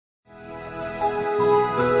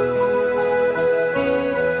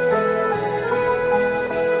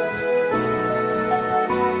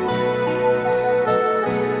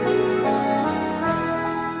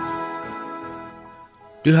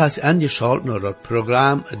Du hast angeschaltet naar het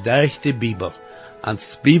programma Durch de Bibel.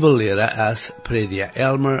 Als Bibellehrer is prediker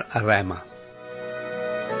Elmer Reimer.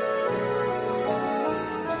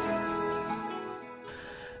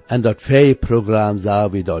 En dat programma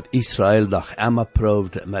zou we dat Israël nog immer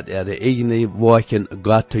proeft met eigen woorden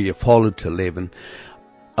God te gevallen te leven,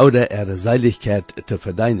 oder Seiligkeit te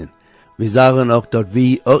verdienen. Wir sagen auch, dass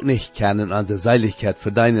wir auch nicht können unsere Seiligkeit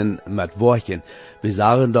verdienen mit Worten. Wir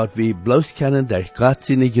sagen, dass wir bloß können durch Gott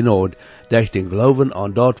seine Gnade, durch den Glauben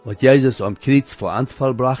an das, was Jesus am Kreuz für uns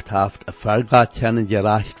vollbracht hat, für Gott können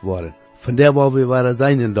gereicht worden. Von der wo wir waren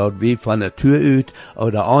sein, dass wir von der Tür uit,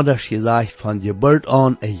 oder anders gesagt, von Geburt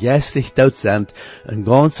an geistlich tot sind, und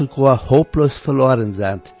ganz und gar hopeless verloren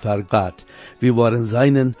sind für Gott. Wir waren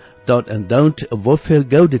sein, dass en don't wofür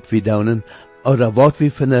Geld wir daunen, oder wat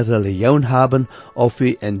wir für eine Religion haben, ob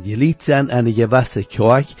wir ein Glied sind an eine gewisse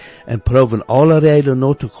Kirche und proben alle Regeln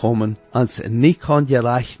noch zu kommen, uns nicht kann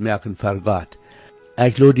gerecht merken für Gott.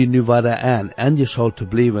 Ich lade nu weiter an, angeschaut zu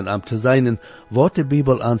bleiben, zu sein, was die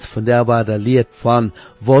Bibel uns von der weiter lehrt, von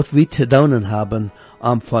was wir zu tun haben,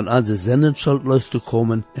 von unserer Sinnenschuld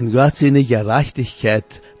loszukommen, in Gott seine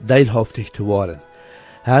Gerechtigkeit teilhaftig zu werden.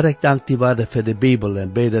 Herr, ich danke dir weiter für die Bibel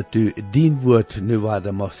und bete, dass du dein Wort nu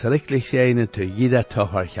weiter machst richtig sein zu jeder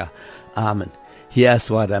Zuhörer. Amen. Hier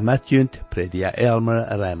ist weiter Matjünd, prediker Elmer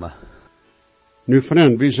Reimer. Nu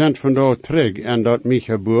vriend, we zijn vandaag terug in dat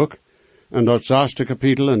Micha boek, en dat 6e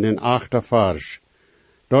kapitel en den 8e vers.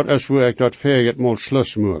 Dat is waar ik dat het mal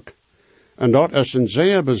Schluss maak. En dat is een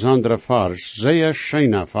zeer bijzondere vers, zeer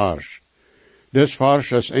schöne vers. Dit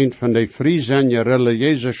vers is een van de vrijzinnig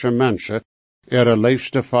religieuze mensen,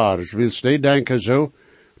 liefste vers, wils die denken zo,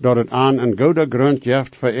 dat het aan een goede grond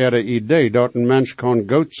heeft voor idee dat een mens kan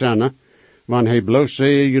goed zijn, wanneer hij bloos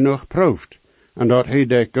zeer genoeg proeft, en dat hij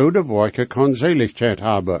de goede werken kan zaligheid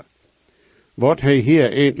hebben. Wat hij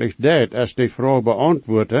hier eindelijk deed, is de vraag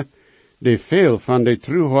beantwoorden, die veel van de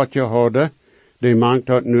truhartje hadden, die mangt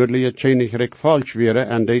dat noordelijke tjenigrik falsch wäre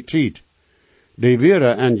en de tijd. Die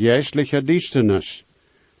wäre een geestliche diestenis.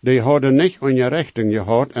 Die hadden niet ongerechting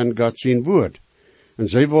gehad en God zijn woord. En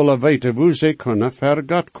zij willen weten hoe zij kunnen ver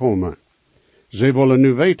God komen. Zij willen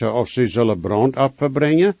nu weten of zij zullen brandoffer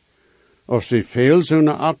brengen, of zij veel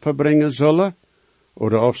zullen offer brengen zullen,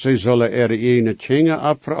 oder of zij zullen ene tjenge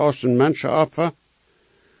offer als een mensenoffer.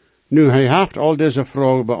 Nu, hij heeft al deze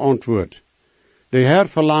vragen beantwoord. De Heer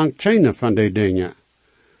verlangt geen van die dingen.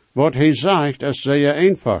 Wat hij zegt is zeer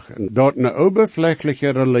eenvoudig, dat een oberflächliche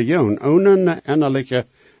religion, ohne een innerlijke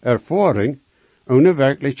ervaring, ohne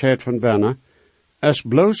werkelijkheid van binnen, is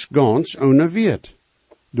bloos gans ohne wet.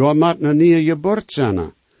 Daar moet een nieuwe geboorte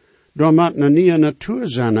zijn. Daar moet een nieuwe natuur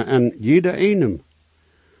zijn en jeder einem.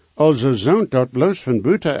 Also zo'n dat bloos van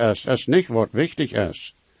buiten is niet wat wichtig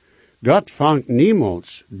is. God vangt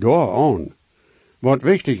niemals daar aan. Wat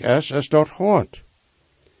wichtig is dat hart.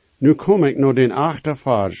 Nu kom ik naar den 8e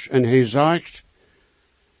vers en hij zegt,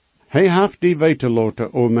 hij heeft die weten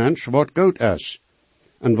laten, o mens, wat goed is.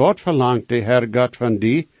 En wat verlangt de Heer God van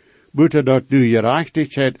die, buiten dat du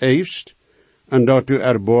gerechtigheid eifst, en dat du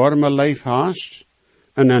erbarme leef hast,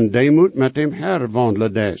 en in deemoed met dem Heer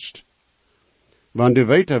wandelen dest. Wanneer du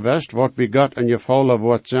weten wist wat bij God in je volle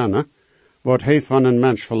wordt zijn, wat hij van een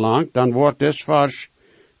mens verlangt, dan wordt des vers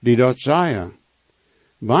die dat zeggen.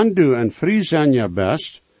 Wanneer du een vrijzinnig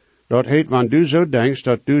bent, dat heet wanneer du zo denkst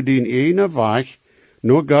dat du die ene weg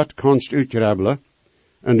nur God kannst uitkrabbelen,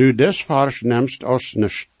 en du des vers nemst als een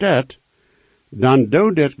stad, dan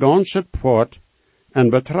doe dit ganse poort en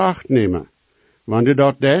betracht nemen. Wanneer du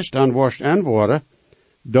dat des, dan worst antwoorden,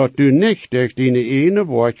 dat du niet durch die ene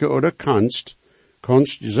woordje oder kannst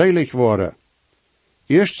selig worden.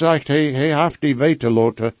 Eerst zegt hij heeft die weten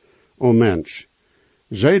laten, o mens.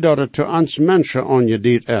 Zij dat het te ons mensen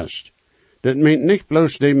aangediend is. Dat meent niet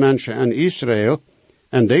bloos die mensen in Israël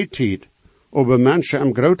en die tijd, aber mensen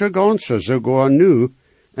im grote ganse, sogar nu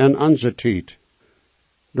in onze tijd.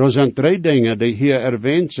 Er zijn 3 dingen die hier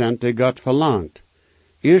erwähnt zijn die God verlangt.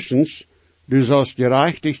 Eerstens, du sollst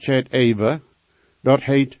gerechtigheid even, dat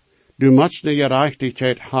heet, du musst de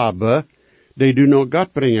gerechtigheid hebben, die du naar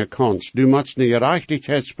God brengen kannst. Du musst een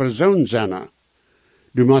gerechtigheidspersoon zijn.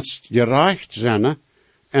 Du musst gerecht zijn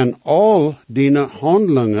in al die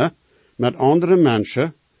handelingen met andere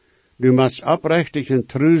mensen. Du musst oprechtig en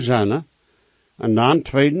trouw zijn. En dan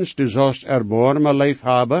tweedens, du sollst erbarme leef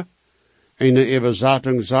hebben. Eine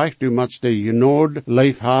Übersetzung sagt, du musst die Gnade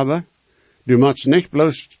leef hebben. Du musst nicht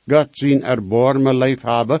bloß Gott sein erbarme leef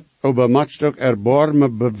hebben, aber musst ook erbarme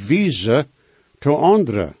bewijzen zu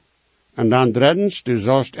anderen. En dan drittens, du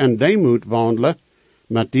sollst in deemoed wandelen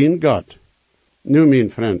met dien God. Nu, mijn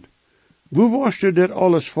vriend, Wo wirst du dit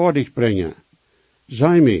alles voor dich brengen?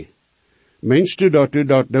 Sei mir, meinst du dat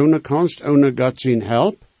doen kannst ohne Gott zijn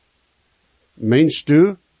help? Meinst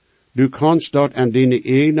du kannst dat aan deine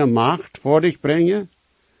eigene Macht voor dich brengen?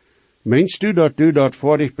 Meinst du dat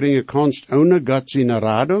voor dich brengen kannst ohne Gott zijn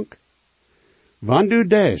radung? Wann du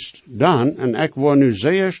deest, dan, en ik wil nu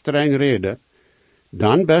zeer streng reden,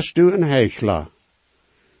 dan bist du een heuchler.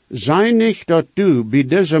 Sei nicht, dat du bij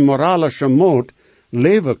deze moralische moed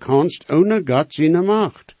leven kannst ohne Gott zijn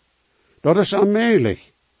Macht. Dat is onmogelijk.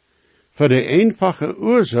 Voor de eenvoudige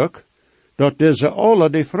oorzaak, dat deze alle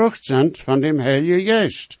de vrucht zijn van dem Heilige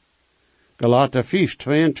Geest. Galater 5,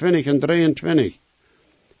 22 en 23.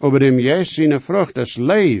 Over dem Geest zijn vrucht is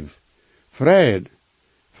leef,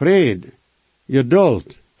 vrede,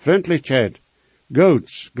 geduld, vriendelijkheid,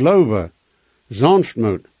 goeds, geloof,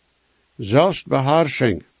 sanftmoed,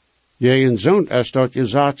 zelfbeheersing. Jegen zoont is dat je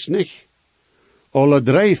zaats niet. Alle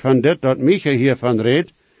drie van dit dat Micha hiervan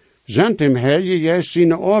redt, zijn dem Heilige Geest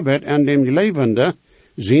zijn arbeid en dem levende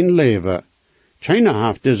zijn leven. Keiner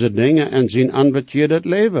heeft deze dingen en zijn aanbetjeerd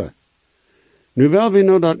leven. Nu wil we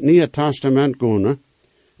naar dat Nieuwe Testament gaan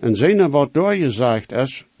en zien wat doorgezegd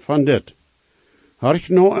is van dit. Hark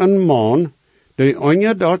nou een man die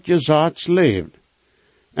onder dat gezaats leeft.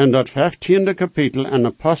 En dat 15e kapitel in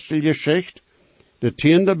Apostelgeschichte, de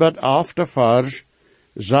 10e bet 11e vers,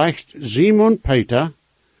 zegt Simon Peter,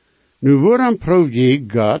 nu waarom proef je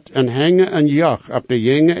God en hangen een joch op de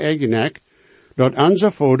jonge eigenek, dat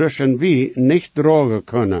onze vaders en wie niet dragen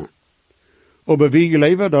kunnen. Aber wie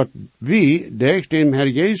geloven dat wie, durch dem Herr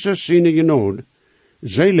Jesus zijn genade,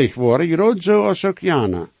 selig worden, groot zo als ook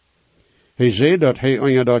jana. Hij zei dat hij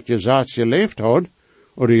onder dat gezaats geleefd had,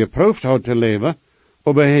 of geproefd had te leven,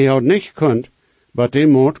 aber hij had niet kunt, but hij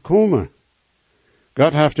moet komen.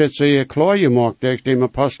 God heeft het zeer klaar gemaakt durch dem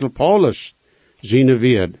Apostel Paulus, zijn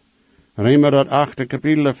woord. Römer dat 8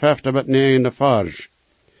 kapitel 5 bet 9 vers.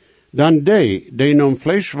 Dan die nom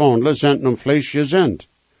vlees wandelen, zijn nom vlees gezind.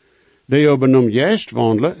 Die aber nom geest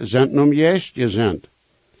wandelen, zijn nom geest gezind.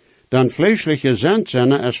 Dan vleeslich gezind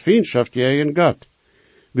zijn is vriendschaft tegen God.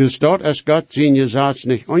 Wils dat is God zijn gezaats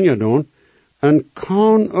niet ongedaan, en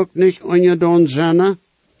kan ook niet ongedaan zijn,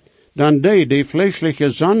 dan die vleeslich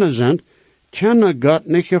gezind zijn, kennen God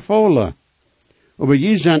niet gevallen. Aber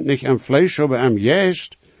je zijn niet am vlees, aber am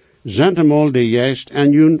geest, zijn eenmaal de geest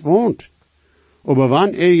en je woont. Aber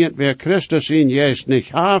wann irgendwer Christus in geest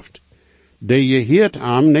niet heeft, die je hiert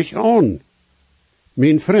am niet aan.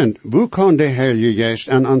 Mijn vriend, wo kan de Heilige Geest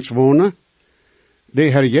aan ons wonen? De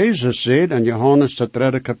Herr Jezus zei in Johannes het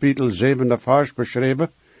 3 kapitel 7 vers beschreven,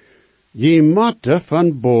 je moet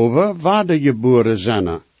van boven wedergeboren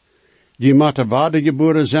zijn. Je moet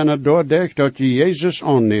wedergeboren zijn doordat dat je Jezus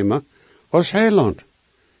aannemen als heiland.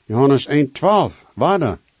 Johannes 1:12,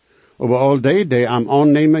 waarde. Aber al die am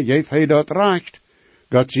aannemen, geeft hij dat recht,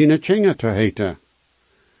 God zijn kinderen te heten.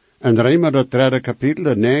 En Römer dat 3 kapitel,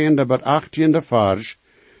 de 9 tot 18 vers,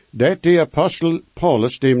 dat de apostel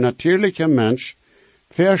Paulus dem natuurlijke mens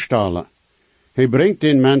verstellen. Hij brengt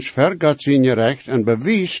den mens ver God zijn recht en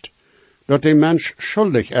bewijst dat de mens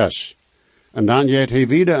schuldig is. En dan gaat hij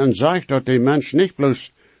wieder en zegt dat de mens niet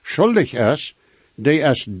bloos schuldig is, die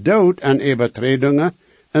is dood aan overtredingen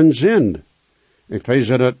en zin.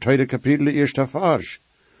 Efeziër dat 2 kapitel, 1 vers.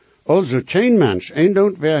 Also geen mens,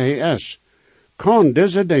 eindelijk waar hij is, kan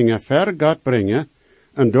deze dingen ver God brengen,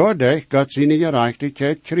 en doordat God zijn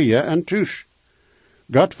gerechtigheid krijgen en thuis.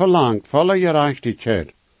 God verlangt volle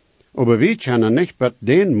gerechtigheid, aber wie kunnen niet met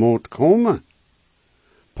den moet komen?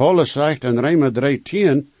 Paulus zegt in Römer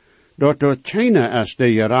 3:10, dat er keiner is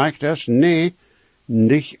die gerecht is, nee,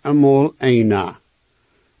 niet eenmaal einer.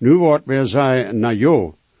 Nu wordt weer zei, na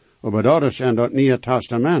jo, aber dat is in dat Nieuwe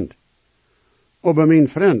Testament. Aber mijn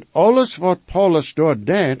vriend, alles wat Paulus dort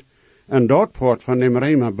deed, en dat poort van dem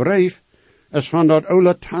Römerbrief, is van dat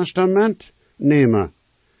Oude Testament nemen.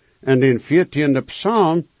 En den 14e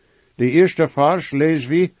psalm, de eerste vers, lezen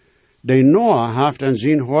we, de Noah heeft in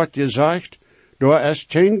zijn hart gezegd, daar is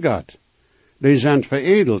geen God. Die zijn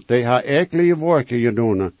veredeld, die ha eklige werken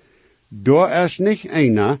gedaan. Daar is niet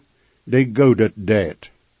einer, die Godet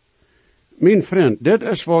deed. Mijn vriend, dit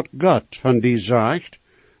is wat God van die zegt,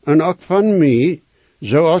 en ook van mij,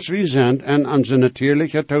 zoals we zijn in onze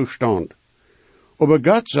natuurlijke toestand. Aber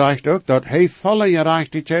God zegt ook dat hij volle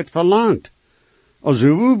gerechtigheid verlangt. Also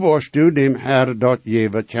hoe wirst du dem Herr dat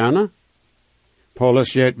geven kennen?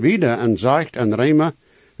 Paulus gaat wieder en zegt in Römer,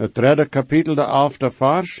 het 3 kapitel, de 11e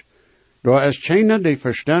vers, daar is keiner die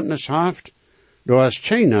verständnis heeft, daar is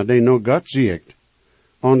keiner die nur God ziet.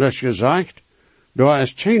 Anders gezegd, daar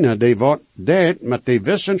is keiner die wat deed met de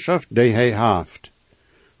wetenschap die hij heeft.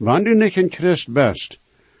 Wanneer du nicht een Christ bist,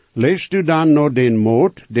 leest du dan nur den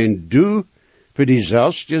Mut, den du für dich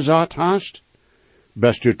selbst gesagt hast?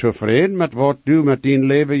 Bist du tevreden met wat du met dein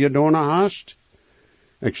Leben gedaan hast?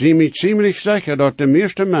 Ik zie me ziemlich sicher dat de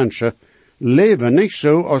meeste mensen leven niet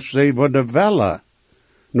zo als ze willen willen,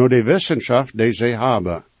 nur de Wissenschaft die ze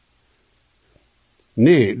hebben.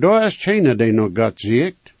 Nee, daar is geen die nog God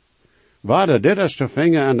ziet. Waarde, dit is te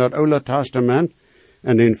vinden in dat Oude Testament,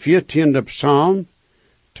 in den 14e Psalm,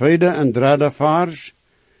 2e en 3e vers.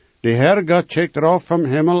 De Heer God kijkt rauf vom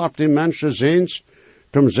Himmel op die mensen ziens,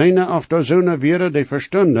 zum Seine auf der Sonne wäre die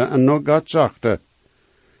Verstunde, en noch Gott sagte,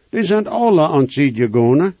 die sind alle ans Ziel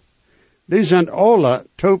gegangen, die sind alle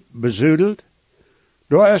taub besudelt,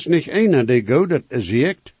 da ist nicht einer, der Gott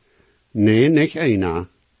siegt, nee, nicht einer.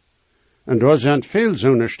 En da sind viel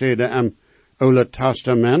so Stellen im Oude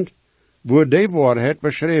Testament, wo die Wahrheit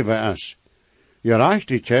beschreven ist.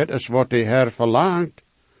 Gerechtigkeit ist, was der Herr verlangt,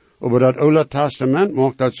 aber das Oude Testament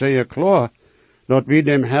macht das sehr klar, dat wir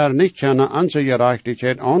dem Herr nicht keine unsere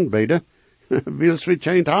Gerechtigkeit anbieten, wils wir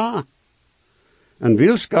kein haben. Und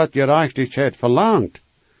wils Gott Gerechtigkeit verlangt,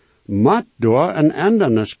 moet door een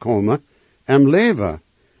Ändernis komen im Leben,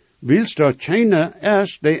 wils dort keine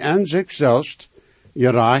ist, die an sich selbst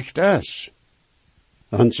gerecht ist.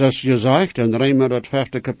 Und es gesagt in Römer das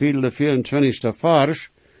 5. Kapitel, der 24.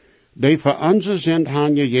 Vers, die für unsere sind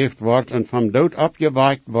angegeben wird und vom Tod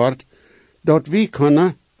abgeweicht wird, dort wir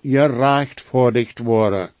können gerechtvaardigd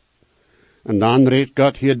worden. En dan redt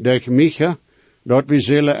Gott hier durch Micha, dat we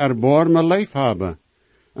zullen erbarmen leef hebben.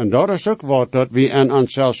 En dat is ook wat dat we in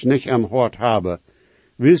onszelfs niet im hart hebben,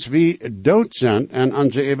 wils we dood zijn en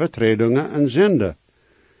onze overtredingen en zinden.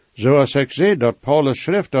 Zoals ik zei, dat Paulus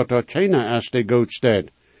schrift dat er keiner is die goed staat.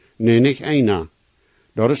 Nee, niet einer.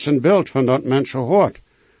 Dat is een beeld van dat mensen hart.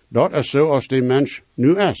 Dat is zo als die mens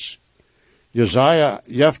nu is. Jesaja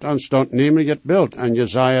geeft ons dat nemelijk het beeld. En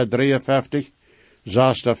Jesaja 53,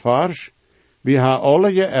 6. vers. We hebben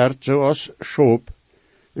alle geërfd zoals schoop.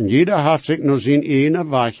 En jeder heeft zich naar zijn ene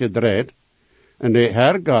weg gedraaid. En de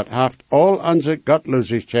Heer God heeft al onze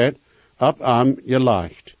godloosheid op hem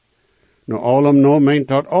gelegd. Nu allem no meent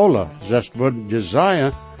dat alle. Zest wordt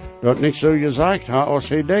Jesaja dat niet zo gezegd ha als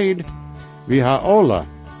hij deed. We hebben alle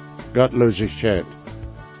godloosheid.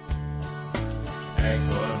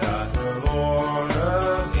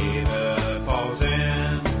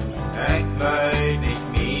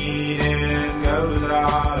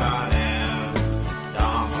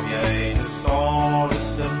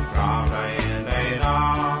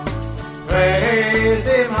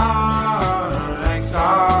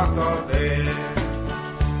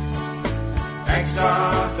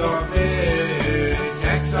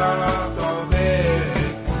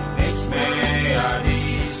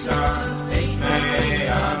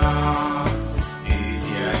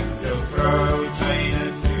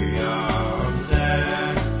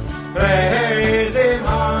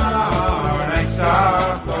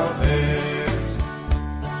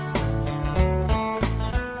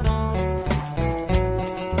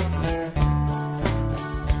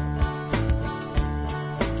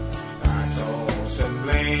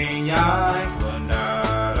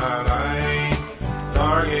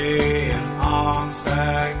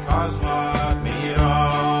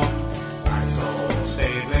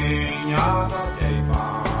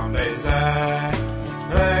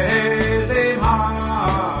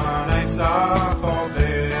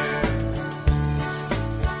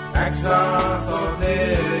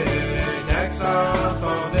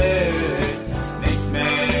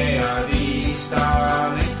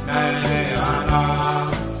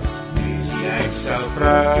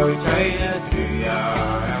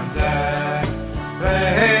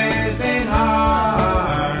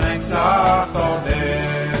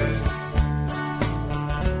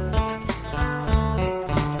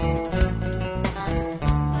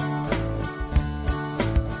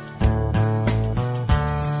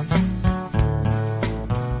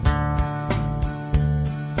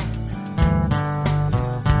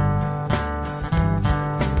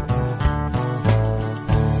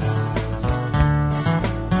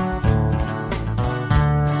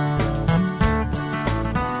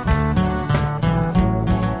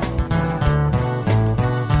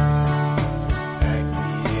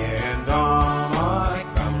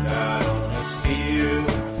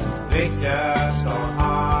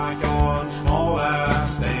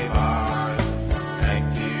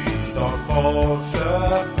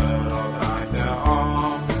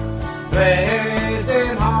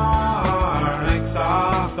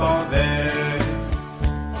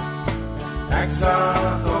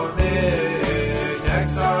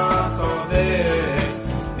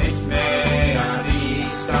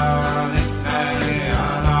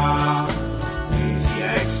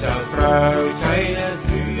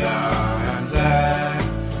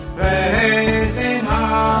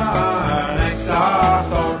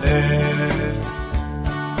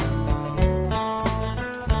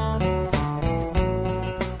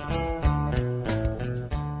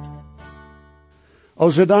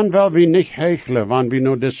 Also dan wel wie nicht hechelen, wann wie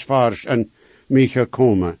no des Vars en Micha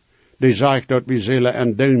komen. Die zegt dat we zullen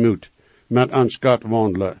en deelmoed met ons God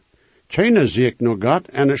wandelen. Keine zegt no God,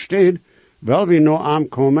 en er steht, wel we no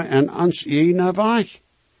aankomen en ons jene weg.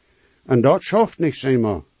 En dat schafft nichts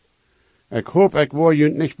immer. Ik hoop, ik word je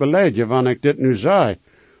niet beledigen, wanneer ik dit nu zei.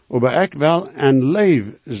 Maar ik wel een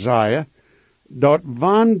leef zei, dat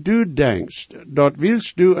wanneer du denkst, dat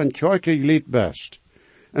willst du een tjeuke best,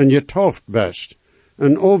 en je toft best,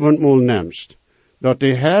 een ovendmoel nemst, dat de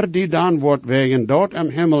Heer die dan wordt wegen dort am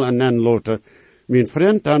Himmel en nen loten, mijn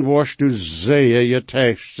vriend, dan worst du zeer je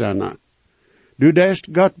teest zijn. Du deest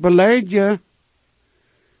God beleid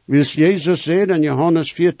Wils Jezus zei in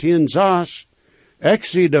Johannes 14:6, ik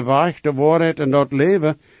zie de weg, de waarheid en dat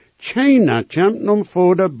leven, keiner komt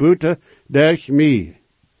voor de buiten durch mij.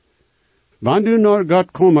 Wanneer du naar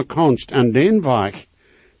God komen kanst en den weg,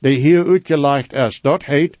 die hier uitgelegd is, dat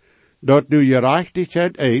heet, dat du je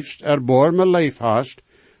rechtigheid eefst, erbarme leef hast,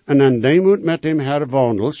 en in deemoed met dem Herr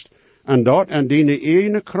wandelst, en dat in die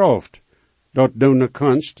ene kracht, dat doen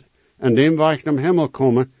kunst, en dem weg naar Himmel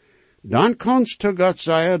komen, dan kanst te God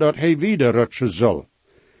zeggen dat hij wieder rutschen zal.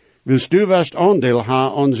 Willst du west aandeel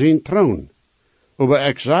ha aan zijn troon. Aber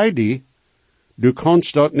ik zei die, du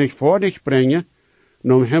kannst dat niet voor dich brengen,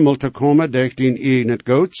 om Himmel te komen durch din eigen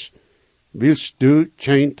Gods, willst du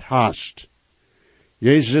geen hast.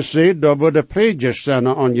 Jezus zei, dat we de predikers zijn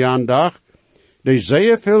aan jan dag, die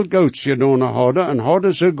zeer veel Gods gedaan hadden, en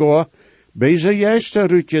hadden sogar bij ze juist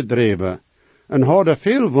uitgedreven, en hadden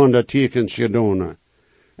veel wondertekens gedaan,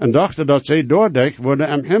 en dachten dat zij doordich worden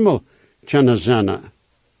am Himmel kunnen zijn.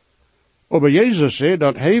 Aber Jezus zei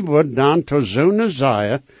dat hij wordt dan tot zo'n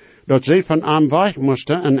zeggen, dat zij van hem weg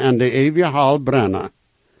moesten en in de eeuwige hel brennen.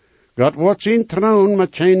 God wordt zijn troon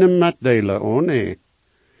met geen metdelen, oh nee.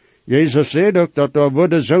 Jezus zei ook dat er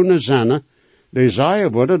worden zo'n zijn, die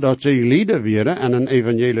zeiden worden dat zij lieden werden en een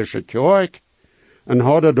evangelische kerk, en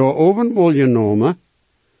hadden door ovendmol genomen,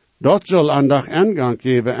 dat zal aan dag ingang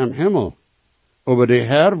geven im Himmel. Aber de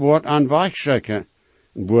Herr wordt aan weg schikken.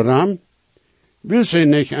 Waarom? Wil zij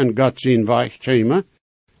niet aan God zijn weg komen,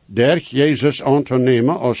 durch Jezus aan te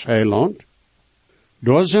nemen als heiland?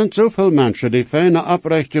 Er zijn zoveel mensen die fijne,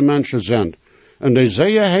 oprechte mensen zijn, en die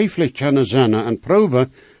zeer heiflich kunnen zijn en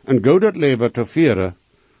proeven een goed leven te vieren.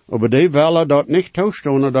 Aber die willen dat niet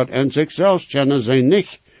toestaan dat in zichzelf kunnen zij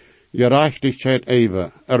niet gerechtigheid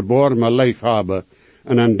even, erbarme leef hebben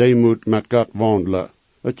en in deemoed met God wandelen.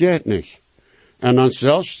 Dat gaat niet. En dan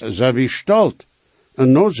zelfs zijn we stolt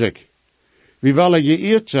en nozig. We willen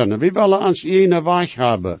geëerd zijn, we willen ons ene weg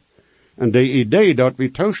hebben. En de idee dat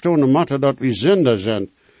we toestaan moeten dat we zinder zijn,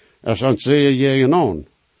 is ons zeer jegen aan.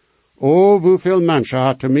 Oh, hoeveel mensen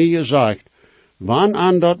hadden mij gezegd, wanneer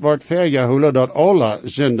aan dat wordt vergehouden dat alle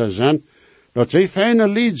zinder zijn, dat zij fijne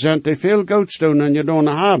lied zijn die veel goeds doen en gedaan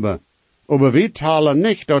hebben. Maar we talen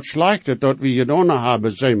niet dat slechte dat we gedaan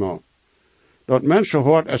hebben, zeg maar. Dat mensen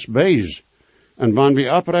hoort is bees. En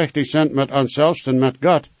wanneer we oprechtig zijn met onszelf en met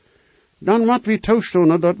God, dan moet we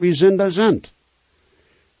toestaan dat we zinder zijn.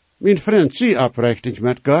 Mijn vriend, zie oprechtig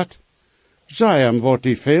met God. Zei hem wat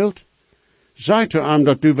die veelt. Zei te hem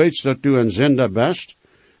dat du weet dat du een zinder bent,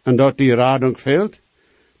 en dat die radung veelt.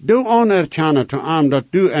 Du anerkennen te hem dat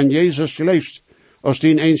du en Jezus leefst als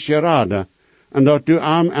dien eens raden, en dat du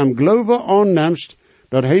hem geloven aannemst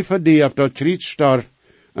dat hij voor die op dat kruis starf,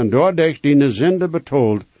 en doordat die zinde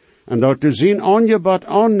betoeld, en dat du zijn aangebod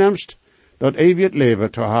aannemst dat eeuwig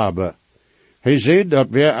leven te hebben. Hij zei dat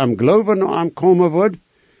wer hem geloven naar hem komen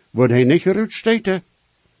wordt hij niet uitsteten.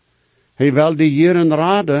 Hij wil die jaren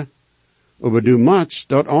raden, aber du moet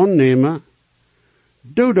dat aannemen.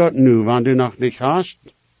 Doe dat nu, wanneer du nog niet hast.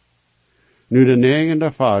 Nu de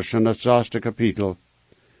 9e vers in het 6e kapitel.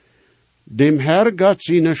 Dem Herr Gott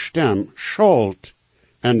seine stem schalt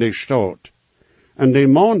en de stoot. En de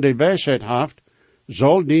man die wijsheid heeft,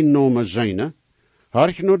 zal die nomen zijn,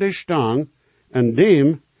 hark nu de stang, en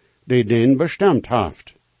dem, die den bestemd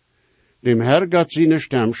heeft. Dem Herr Gott seine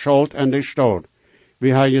stem schalt en de stoot. We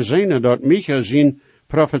hebben gezien dat Micha zijn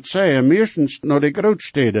profetieën meestens naar de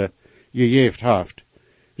grootsteden gegeven heeft.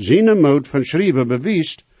 Zijn moed van schrijven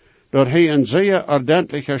bewijst dat hij een zeer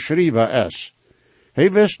ordentlicher schrijver is.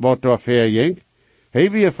 Hij wist wat daar verging.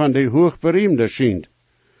 Hij weer van de hoogberoemde schijnt.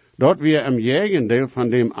 Dat weer een jegendeel van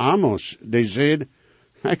dem Amos, die zei,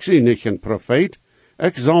 ik zie niet een profeet,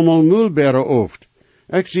 ik zammel mulbergen oft.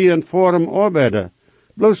 Ik zie een forum arbeider,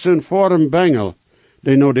 bloos een forum bengel,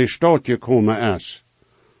 die naar de stad gekomen is.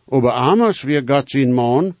 Aber Amos weer God zijn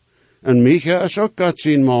man, en Micha is ook God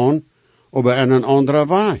zijn man, aber in een andere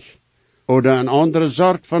weg, oder een andere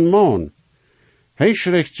soort van man. Hij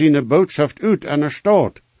schrikt zijn boodschap uit en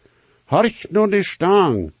staat. Horcht naar de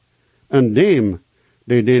stang, en dem,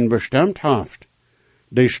 die den bestemd heeft.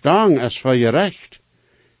 De stang is voor je recht.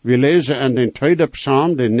 We lezen in den tweede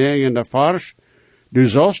psalm, de 9e vers, du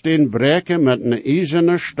sollst den breken met een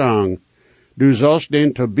ijzerne stang. Du sollst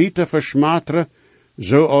den te bieten versmateren,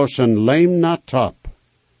 zoals een lijm na top.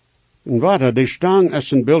 En wat, de stang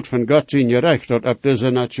is een beeld van God zijn recht, dat op deze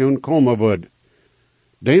nation komen wordt.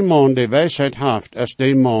 De man die wijsheid heeft, is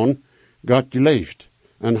de man God leeft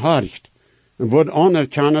en harcht, en wordt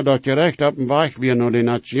anerkennen dat je recht op een weg weer naar de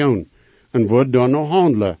nation, en wordt dan nog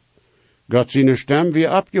handelen. God zijn stem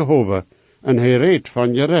weer opgehoven, en hij redt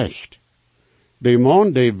van je recht. De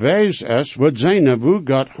man die wijs is, wordt zijn hoe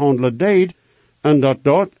God handelen deed, en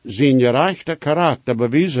dat zijn je rechte karakter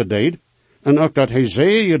bewijzen deed, en ook dat hij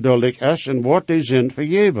zeer geduldig is en wordt die zin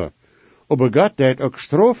vergeven. Aber God deed ook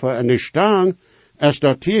strofe en de stang is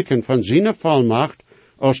dat teken van zijn volmacht,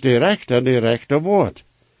 als de rechte wordt.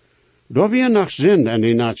 Door weer nog zinde in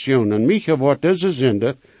die nation, en Micha wordt deze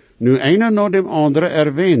zinde nu een na dem andere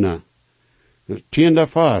erwähnen. 10e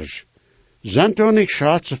vers. Zijn toch niet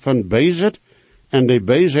schatsen van bezet, en de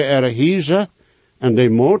beze hieze, en de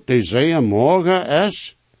moed die zeer morgen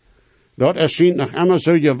is? Dat is schijnt nog immer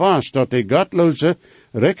zo gewas, dat de godloze,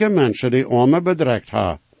 rijke mensen die arme bedreigt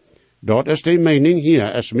ha. Dat is de mening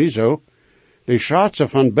hier, is mij zo. De schatsen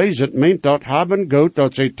van bezet meent dat hebben God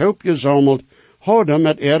dat zij toop gezameld hadden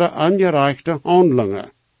met ihre angereichte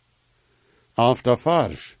handelingen. 11e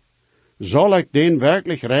vers. Zal ik den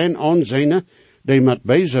werkelijk rein aanzien, die met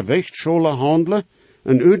deze wichtscholen handelen,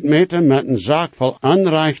 en uitmeten met een zaak vol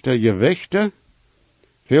aanreichte gewichten?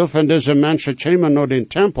 Veel van deze mensen kwamen naar den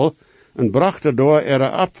tempel en brachten door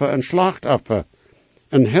ihre Opfer en Schlachtopfer,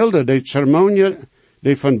 en hielden de ceremonie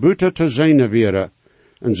die van buiten te zijn waren.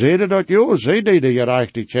 En zeiden dat, zij deden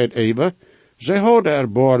gerechtigheid even, zij hadden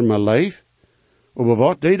erbarmen leef. Maar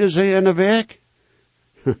wat deden zij in de werk?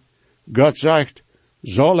 God zegt,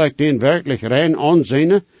 zal ik den werkelijk rein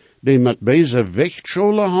aanzien, die met deze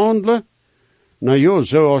wichtscholen handelen? Nou ja,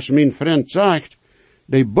 zoals mijn vriend zegt,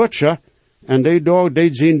 die butcher en die dog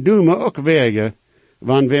die zijn duimen ook wegen,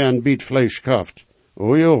 wanneer een biet vlees koopt.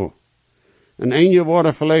 O ja. En een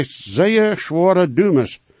worden vielleicht zeer zware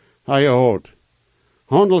duimes, hij hoort.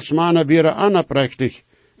 Handelsmannen waren onoprechtig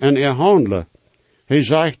en handelen. Hij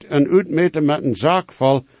zegt een uitmeten met een zaak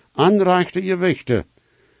vol aanreichte gewichten.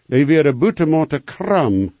 Die waren buitenmoten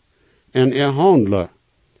kram en handelen.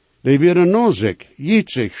 Die waren nozig,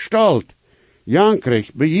 jietsig, stalt,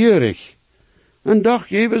 jankrig, begierig. En doch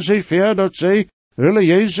geven zij ver dat zij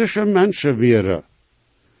religieuze mensen waren.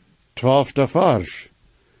 12e vers.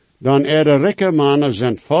 Dan de rijke mannen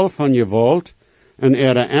zijn vol van geweld, en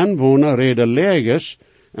de aanwoner reden leeges,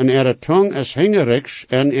 en de tong is hingeriks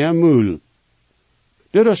en muil.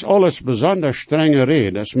 Dit is alles bijzonder strenge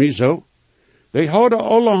reden, is mij zo. Die hadden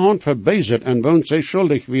allerhand verbezet en woont zij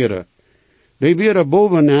schuldig werden. Die werden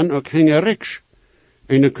bovenaan ook hingeriks,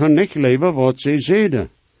 en kon niet leven wat zij zeiden.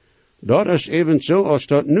 Dat is evenzo als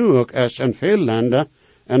dat nu ook is in veel landen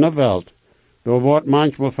in de wereld. Daar wordt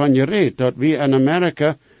manchmal van gereed dat we in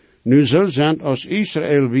Amerika nu zo zijn als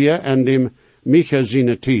Israël weer in dem Micha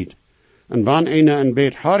zijn tijd. En wanneer een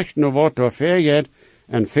beetje harcht naar wat er vergeet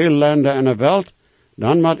in veel landen in de wereld,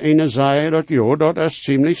 dan moet een zeggen dat ja, dat is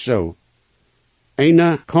ziemlich zo.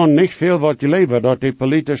 Een kan niet veel wat leven dat de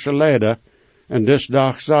politische leider in des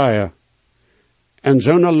dag zeggen. In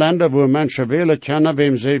zo'n landen waar mensen willen kennen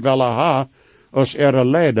wem ze willen ha als ihre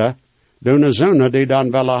leider, doen zonen die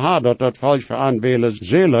dan willen ha dat falsch veranwelen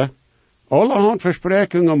zullen, allerhand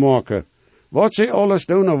versprekingen maken, wat ze alles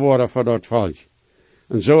doen worden voor dat falsch.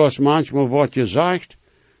 En zoals manchmal wat je zegt,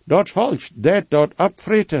 dat falsch, dat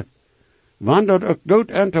opvreten. Wanneer dat ook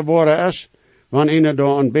goed aan te worden is, wanneer je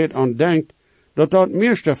daar een beetje aan denkt, dat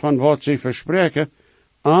meeste van wat ze verspreken,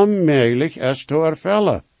 onmogelijk is te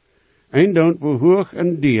ervullen. En dan hoe hoog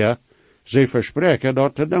en dier ze verspreken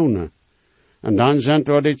dat te doen. En dan zijn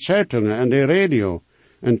er die zeitungen en de radio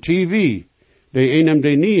en tv, die einem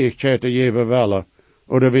die nieuwigheden geven willen,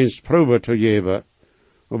 of winst proeven te geven.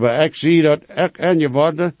 Maar ik zie dat ik en je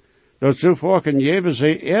worden, dat zo volken geven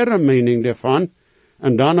ze ihre mening daarvan,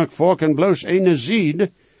 en dan ook volken bloos een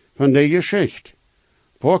zijde van de geschichte.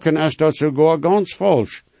 Volken is dat sogar ganz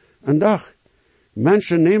falsch. En doch,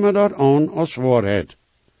 mensen nemen dat aan als waarheid.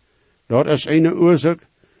 Dat is een oorzaak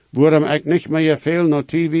waarom ik niet meer veel naar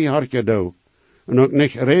tv hartje doe, en ook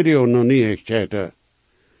niet radio nog nieuwigheden.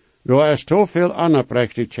 Daar is te veel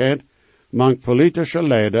onoprechtigheid, mank politische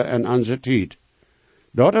leider en onze tijd.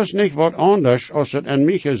 Dat is niet wat anders als het in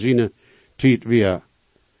Micha zijn tijd weer.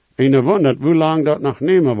 En wondert hoe lang dat nog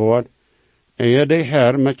nemen wordt, eer de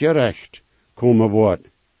Herr met je recht komen wordt.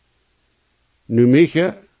 Nu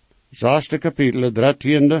Micha, 6 kapitel,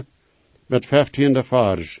 13e met 15e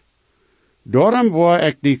vers. Daarom wou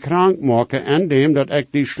ik die krank maken en dem dat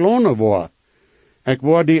ik die slonen wou. Ik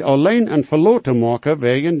wou die alleen en verloten maken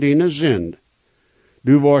wegen die zind.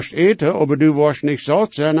 Du warst eten, aber du warst nicht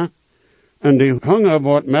zat zijn, en die hunger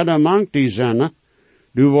wordt met een mank die zijn.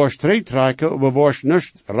 Du warst treitreiken, aber warst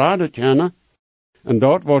nicht raden kennen, en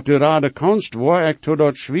dat wat du raden kannst, wou ik to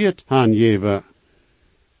dat schwert aangeven.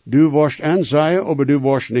 Du warst aanzaaien, aber du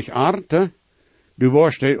warst nicht arte. Du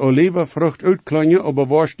warst die Olivenvrucht uitklonjen, aber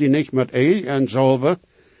warst die nicht met Öl en salve,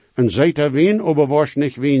 en zeter wien, aber warst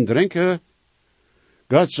nicht wien drinken.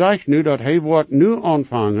 Gott zegt nu dat hij wordt nu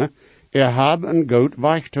aanvangen, haben goud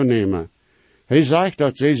weg te nemen. Hij zegt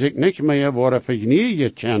dat ze zich niet meer worden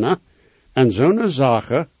vergenijen kennen, en zo'n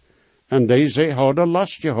zaken, en deze hadden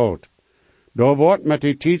last gehad. Daar wordt met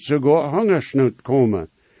die tijd sogar hongersnood komen.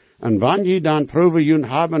 En wanneer je dan proeven je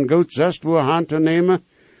haben goud zest voor hand te nemen,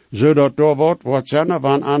 zodat daar wordt wat zijn,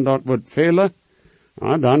 wanneer dat wordt velen,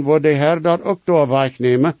 dan wordt de Heer dat ook door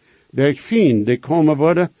wegnemen, de fien die komen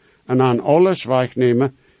worden, en aan alles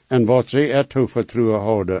wegnemen, en wat ze ertoe vertrouwen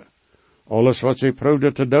houden. Alles wat ze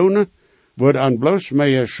probeerden te doen, wordt aan bloos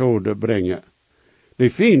meer schade brengen. De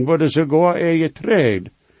fien worden sogar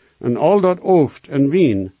getreden, en al dat ooft en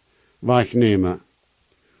wien wegnemen.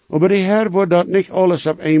 Maar de Heer wordt dat niet alles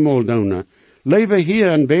op eenmaal doen. Leven hier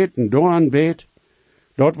en beten, daar en bet.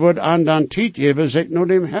 Dat wordt aan dan tijd geven zich naar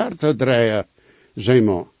dem Heer te draaien, zeg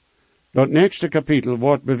maar. Dat nächste kapitel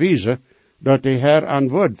wordt bewezen dat de Heer aan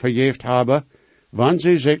woord vergeeft hebben, wanneer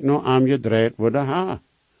ze zich naar aan gedraaid worden ha.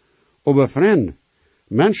 Aber vriend,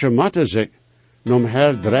 mensen moeten zich naar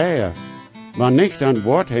Heer draaien, maar niet aan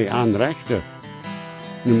woord hij aanrechten.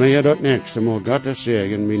 Nu moet je dat nächste Mal Gottes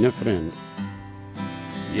zegen, mijn vriend.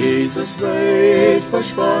 Jesus weet,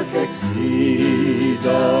 versprach ik zie,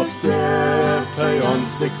 dat geeft hij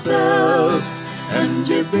ons zich zelfs, en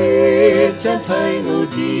gebet kent hij nu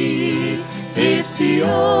die, heeft die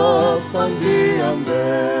op van die am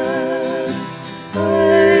best.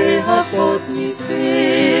 Hij hat God niet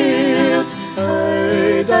veert,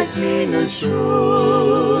 hij dekt meine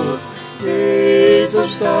schuld.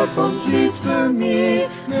 Jesus starb und litt für mich,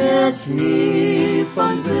 merkt mich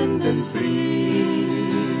von Sünden frei.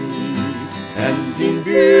 En zijn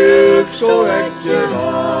buik zo echt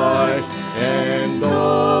gereicht, en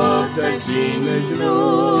dort der seine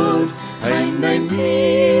Blut, en mijn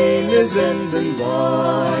meine Sünden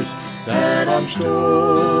weich, der am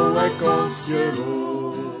Stuhl ik ons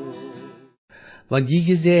geruht. Wenn je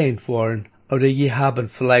gesehen worden, oder je haben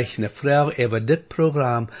vielleicht eine Frau über das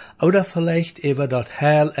Programm, oder vielleicht über das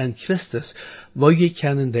Heil in Christus, wo je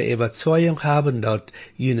können die Überzeugung haben, dass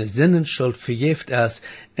jene Sinnenschuld vergift ist,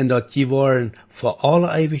 und dass je wollen vor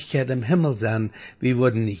aller Ewigkeit im Himmel sein, wir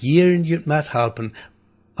würden hier in jut mithelfen,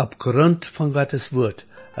 aufgrund von Gottes Wort.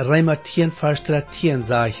 Römer 10, Vers 13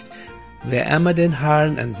 sagt, wer immer den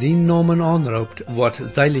Herrn in seinen Namen anruft, wird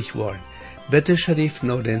selig worden. Bitte schrift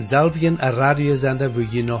noch den selben Radiosender, wo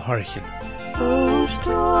je noch horchen. Hoe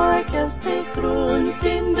sterk is de grond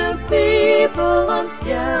in de Bibel ons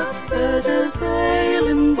geeft, des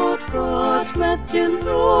heilen wat God met je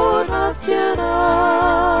Brot hat geraakt.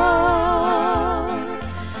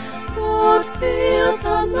 Wat fehlt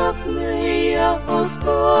dan nog meer als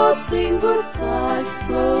God zijn woord sagt,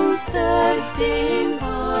 bloß echt den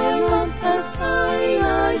Heiland es